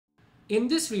In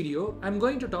this video, I'm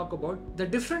going to talk about the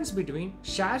difference between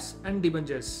shares and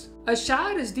debentures. A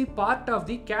share is the part of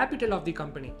the capital of the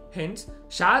company. Hence,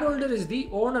 shareholder is the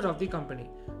owner of the company,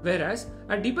 whereas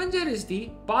a debenture is the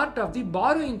part of the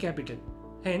borrowing capital.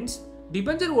 Hence,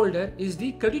 debenture holder is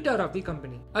the creditor of the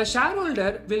company. A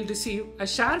shareholder will receive a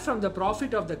share from the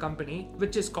profit of the company,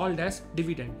 which is called as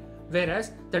dividend,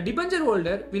 whereas the debenture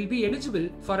holder will be eligible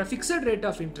for a fixed rate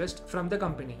of interest from the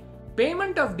company.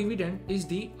 Payment of dividend is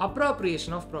the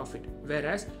appropriation of profit,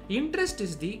 whereas interest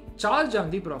is the charge on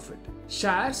the profit.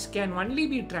 Shares can only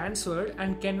be transferred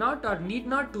and cannot or need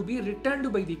not to be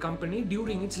returned by the company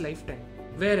during its lifetime,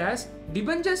 whereas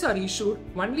debentures are issued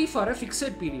only for a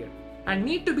fixed period and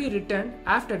need to be returned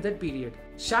after that period.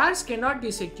 Shares cannot be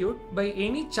secured by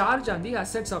any charge on the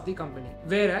assets of the company,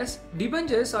 whereas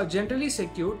debentures are generally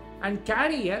secured and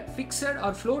carry a fixed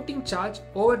or floating charge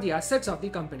over the assets of the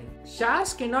company.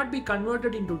 Shares cannot be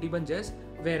converted into debentures,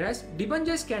 whereas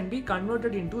debentures can be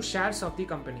converted into shares of the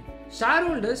company.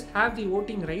 Shareholders have the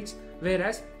voting rights,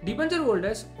 whereas debenture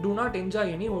holders do not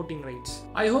enjoy any voting rights.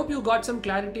 I hope you got some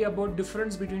clarity about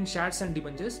difference between shares and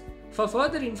debentures. For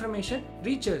further information,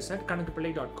 reach us at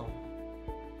connectpillai.com.